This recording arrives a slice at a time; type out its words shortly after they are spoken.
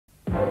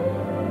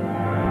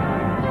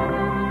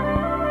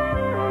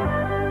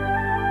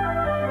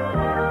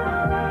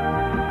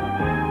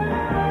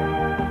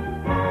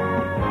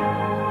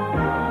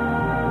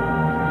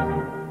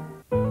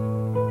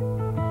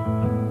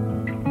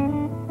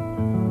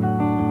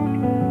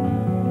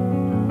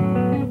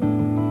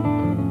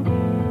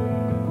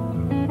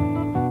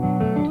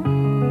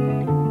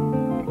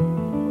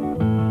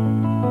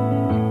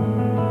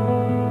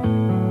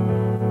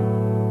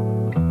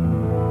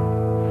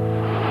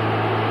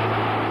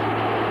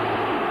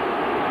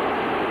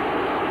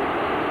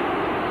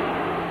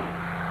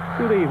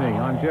Good evening,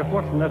 I'm Jeff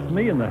Watson, that's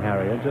me in the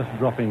Harrier, just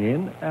dropping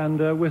in,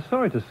 and we're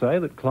sorry to say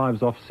that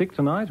Clive's off sick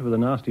tonight with a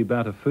nasty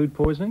bout of food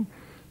poisoning,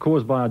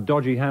 caused by a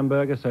dodgy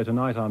hamburger, so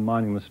tonight I'm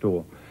minding the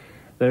store.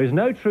 There is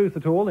no truth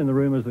at all in the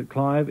rumours that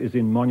Clive is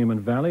in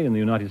Monument Valley in the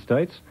United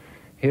States.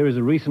 Here is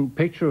a recent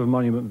picture of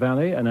Monument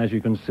Valley, and as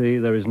you can see,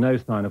 there is no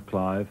sign of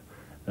Clive,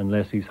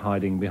 unless he's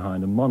hiding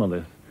behind a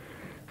monolith.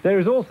 There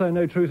is also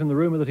no truth in the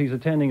rumour that he's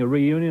attending a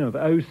reunion of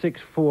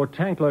 064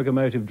 tank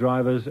locomotive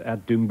drivers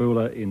at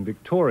Doumboula in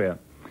Victoria,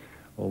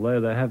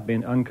 although there have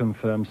been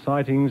unconfirmed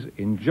sightings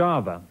in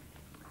Java.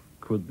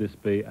 Could this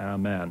be our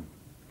man?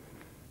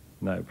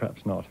 No,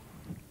 perhaps not.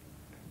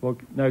 Well,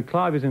 no,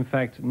 Clive is in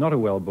fact not a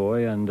well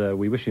boy, and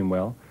we wish him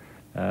well.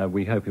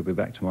 We hope he'll be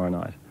back tomorrow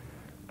night.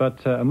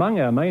 But among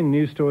our main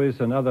news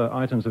stories and other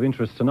items of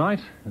interest tonight,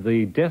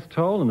 the death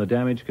toll and the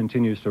damage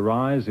continues to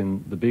rise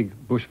in the big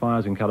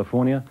bushfires in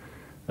California.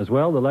 As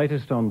well, the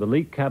latest on the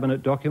leaked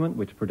cabinet document,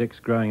 which predicts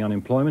growing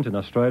unemployment in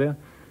Australia,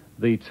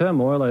 the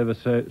turmoil over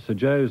Sir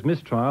Joe's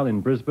mistrial in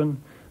Brisbane,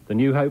 the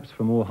new hopes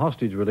for more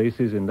hostage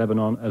releases in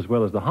Lebanon, as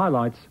well as the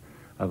highlights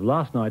of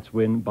last night's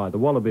win by the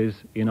Wallabies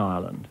in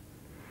Ireland.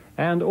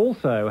 And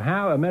also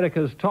how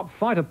America's top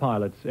fighter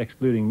pilots,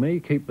 excluding me,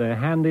 keep their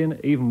hand in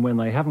even when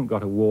they haven't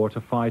got a war to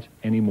fight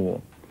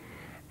anymore.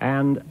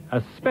 And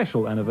a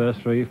special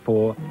anniversary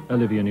for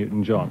Olivia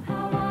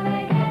Newton-John.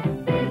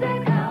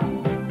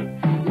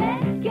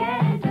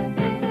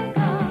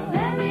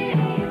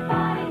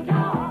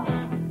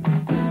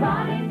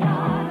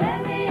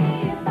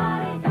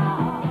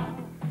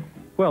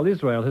 Well,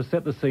 Israel has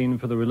set the scene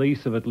for the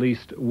release of at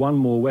least one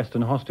more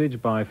Western hostage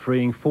by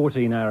freeing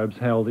 14 Arabs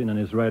held in an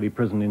Israeli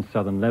prison in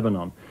southern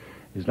Lebanon.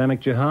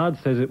 Islamic Jihad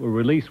says it will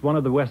release one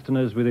of the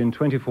Westerners within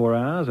 24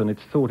 hours, and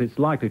it's thought it's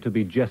likely to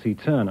be Jesse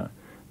Turner,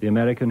 the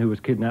American who was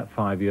kidnapped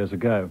 5 years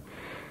ago.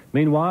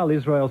 Meanwhile,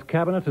 Israel's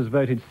cabinet has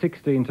voted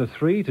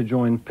 16-3 to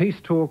join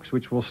peace talks,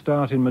 which will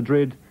start in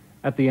Madrid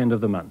at the end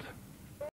of the month.